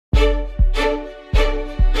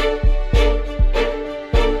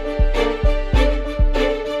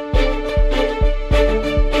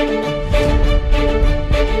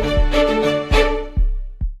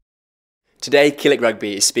Today, Killik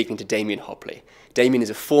Rugby is speaking to Damian Hopley. Damian is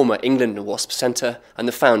a former England and Wasps centre and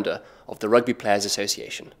the founder of the Rugby Players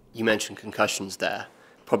Association. You mentioned concussions there,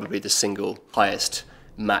 probably the single highest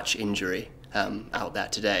match injury out there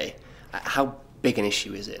today. How big an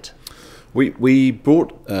issue is it? We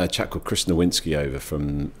brought a chap called Chris Nowinski over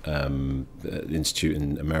from the Institute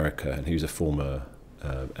in America, and he was a former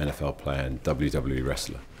NFL player and WWE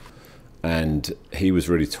wrestler. And he was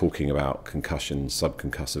really talking about concussions,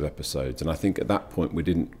 subconcussive episodes. And I think at that point we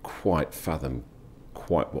didn't quite fathom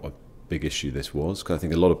quite what a big issue this was, because I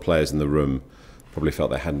think a lot of players in the room probably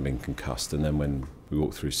felt they hadn't been concussed. And then when we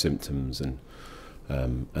walked through symptoms and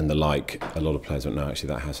the like, a lot of players went, no, actually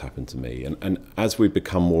that has happened to me. And as we've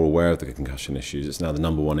become more aware of the concussion issues, it's now the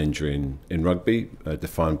 #1 injury in rugby,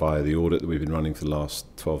 defined by the audit that we've been running for the last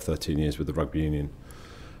 12, 13 years with the Rugby Union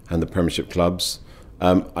and the Premiership clubs.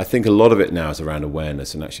 I think a lot of it now is around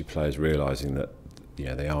awareness and actually players realising that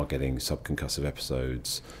they are getting subconcussive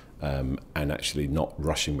episodes and actually not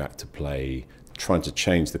rushing back to play, trying to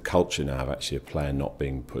change the culture now of actually a player not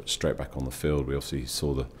being put straight back on the field. We obviously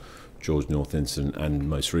saw the George North incident and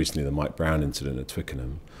most recently the Mike Brown incident at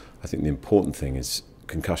Twickenham. I think the important thing is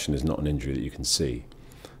concussion is not an injury that you can see.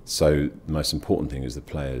 So the most important thing is the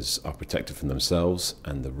players are protected from themselves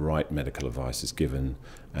and the right medical advice is given.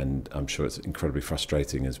 And I'm sure it's incredibly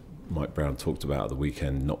frustrating, as Mike Brown talked about at the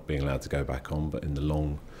weekend, not being allowed to go back on, but in the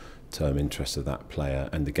long-term interest of that player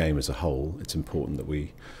and the game as a whole, it's important that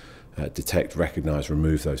we detect, recognise,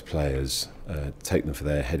 remove those players, take them for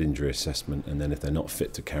their head injury assessment, and then if they're not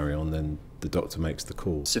fit to carry on, then the doctor makes the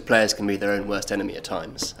call. So players can be their own worst enemy at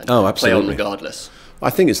times and absolutely. play on regardless. I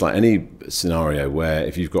think it's like any scenario where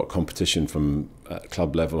if you've got competition from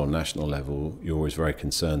club level or national level, you're always very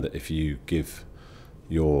concerned that if you give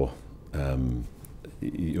your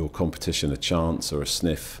competition a chance or a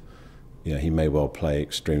sniff, he may well play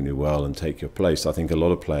extremely well and take your place. I think a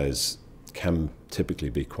lot of players can typically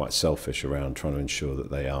be quite selfish around trying to ensure that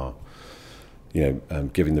they are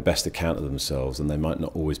giving the best account of themselves, and they might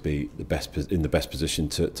not always be in the best position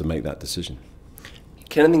to make that decision.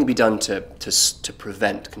 Can anything be done to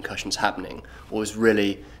prevent concussions happening, or is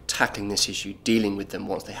really tackling this issue, dealing with them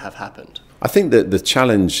once they have happened? I think that the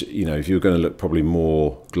challenge, if you're going to look probably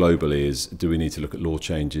more globally, is do we need to look at law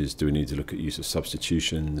changes? Do we need to look at use of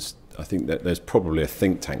substitutions? I think that there's probably a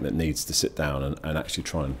think tank that needs to sit down and actually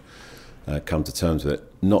try and come to terms with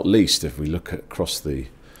it, not least if we look across the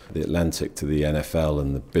Atlantic to the NFL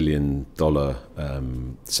and the $1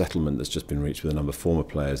 billion settlement that's just been reached with a number of former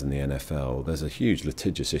players in the NFL. There's a huge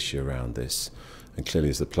litigious issue around this, and clearly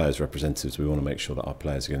as the players' representatives we want to make sure that our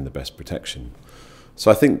players are getting the best protection. So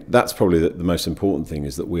I think that's probably the most important thing,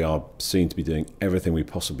 is that we are seen to be doing everything we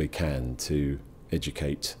possibly can to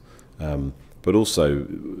educate, but also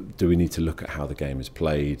do we need to look at how the game is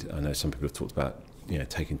played. I know some people have talked about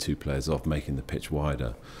taking 2 players off, making the pitch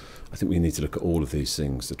wider. I think we need to look at all of these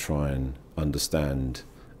things to try and understand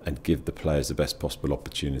and give the players the best possible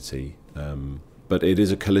opportunity. But it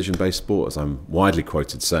is a collision-based sport, as I'm widely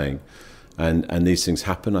quoted saying, and these things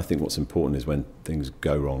happen. I think what's important is when things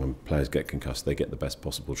go wrong and players get concussed, they get the best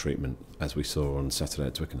possible treatment, as we saw on Saturday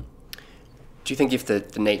at Twickenham. Do you think if the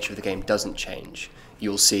nature of the game doesn't change,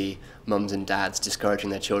 you'll see mums and dads discouraging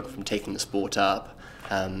their children from taking the sport up,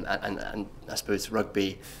 and I suppose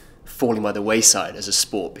rugby falling by the wayside as a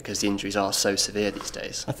sport because the injuries are so severe these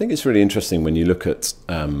days? I think it's really interesting when you look at,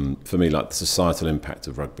 for me, like the societal impact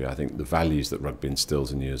of rugby. I think the values that rugby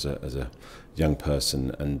instills in you as a young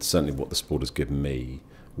person, and certainly what the sport has given me,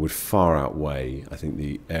 would far outweigh, I think,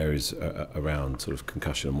 the areas around sort of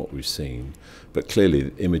concussion and what we've seen. But clearly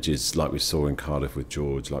the images like we saw in Cardiff with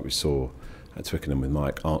George, like we saw at Twickenham with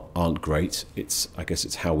Mike, aren't great. I guess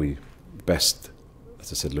it's how we best,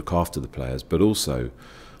 as I said, look after the players, but also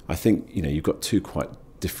I think you've got 2 quite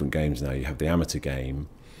different games now. You have the amateur game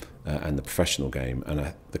and the professional game,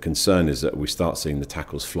 and the concern is that we start seeing the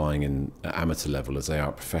tackles flying in at amateur level as they are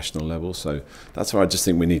at professional level. So that's where I just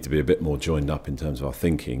think we need to be a bit more joined up in terms of our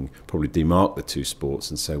thinking, probably demark the 2 sports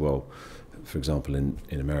and say, well, for example, in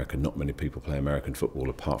America, not many people play American football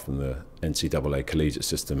apart from the NCAA collegiate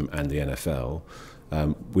system and the NFL.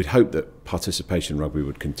 We'd hope that participation in rugby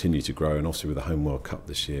would continue to grow, and also with the Home World Cup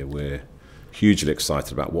this year, we're hugely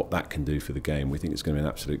excited about what that can do for the game. We think it's going to be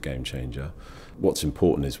an absolute game changer. What's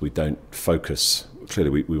important is we don't focus,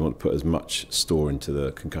 clearly we want to put as much store into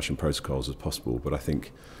the concussion protocols as possible, but I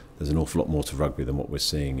think there's an awful lot more to rugby than what we're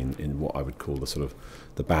seeing in what I would call the sort of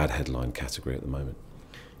the bad headline category at the moment.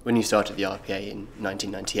 When you started the RPA in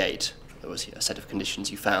 1998, there was a set of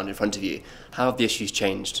conditions you found in front of you. How have the issues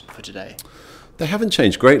changed for today? They haven't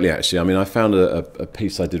changed greatly, actually. I mean, I found a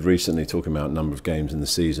piece I did recently talking about a number of games in the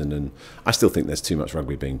season, and I still think there's too much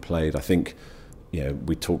rugby being played. I think,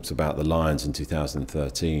 we talked about the Lions in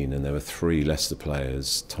 2013, and there were 3 Leicester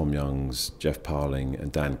players, Tom Youngs, Jeff Parling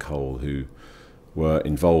and Dan Cole, who were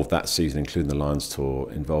involved that season, including the Lions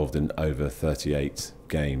tour, involved in over 38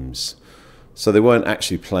 games. So they weren't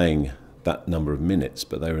actually playing that number of minutes,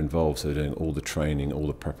 but they were involved, so they're doing all the training, all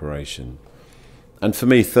the preparation. And for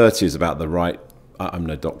me, 30 is about the right, I'm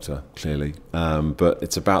no doctor, clearly, but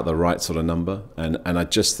it's about the right sort of number. And I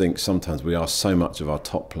just think sometimes we ask so much of our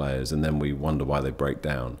top players and then we wonder why they break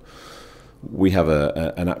down. We have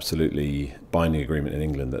an absolutely binding agreement in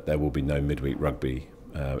England that there will be no midweek rugby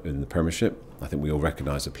in the Premiership. I think we all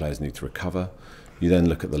recognise that players need to recover. You then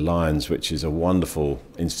look at the Lions, which is a wonderful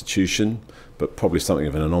institution, but probably something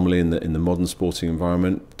of an anomaly in the modern sporting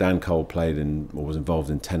environment. Dan Cole played in, or was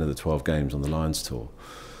involved in 10 of the 12 games on the Lions tour.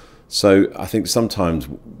 So I think sometimes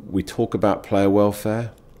we talk about player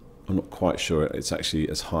welfare. I'm not quite sure it's actually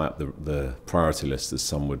as high up the priority list as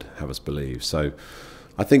some would have us believe. So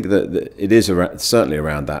I think that it is certainly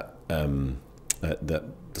around that, that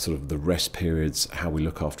sort of the rest periods, how we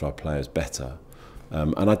look after our players better.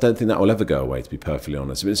 And I don't think that will ever go away, to be perfectly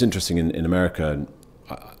honest. It's interesting in America,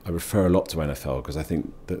 I refer a lot to NFL because I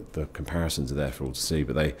think that the comparisons are there for all to see,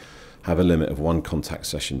 but they have a limit of 1 contact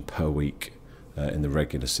session per week in the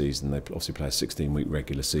regular season. They obviously play a 16-week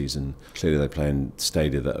regular season. Clearly they play in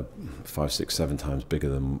stadia that are 5, 6, 7 times bigger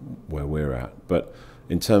than where we're at. But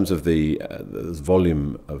in terms of the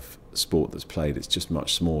volume of sport that's played, it's just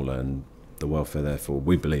much smaller, and the welfare, therefore,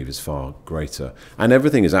 we believe is far greater. And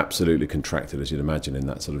everything is absolutely contracted, as you'd imagine, in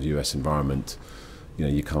that sort of US environment.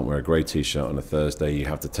 You can't wear a grey T-shirt on a Thursday, you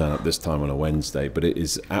have to turn up this time on a Wednesday, but it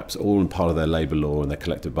is all part of their labour law and their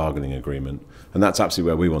collective bargaining agreement. And that's absolutely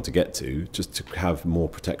where we want to get to, just to have more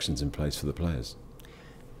protections in place for the players.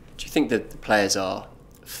 Do you think that the players are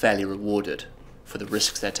fairly rewarded for the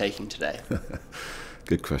risks they're taking today?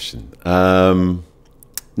 Good question.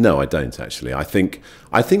 No, I don't actually. I think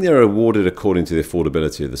they're awarded according to the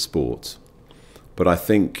affordability of the sport. But I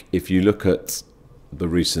think if you look at the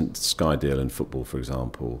recent Sky deal in football, for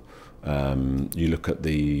example, you look at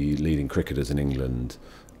the leading cricketers in England,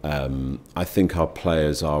 I think our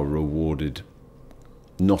players are rewarded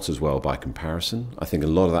not as well by comparison. I think a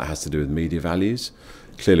lot of that has to do with media values.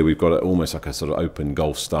 Clearly, we've got almost like a sort of open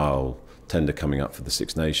golf style tender coming up for the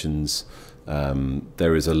Six Nations.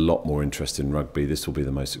 There is a lot more interest in rugby. This will be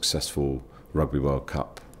the most successful Rugby World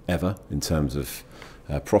Cup ever in terms of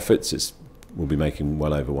profits. We'll be making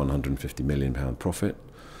well over £150 million profit.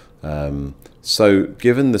 So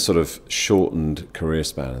given the sort of shortened career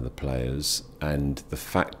span of the players and the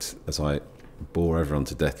fact, as I bore everyone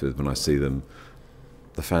to death with when I see them,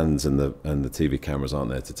 the fans and the TV cameras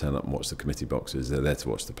aren't there to turn up and watch the committee boxes, they're there to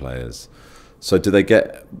watch the players. So do they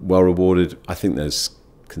get well rewarded? I think there's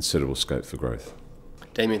considerable scope for growth.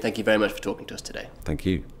 Damian, thank you very much for talking to us today. Thank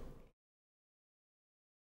you.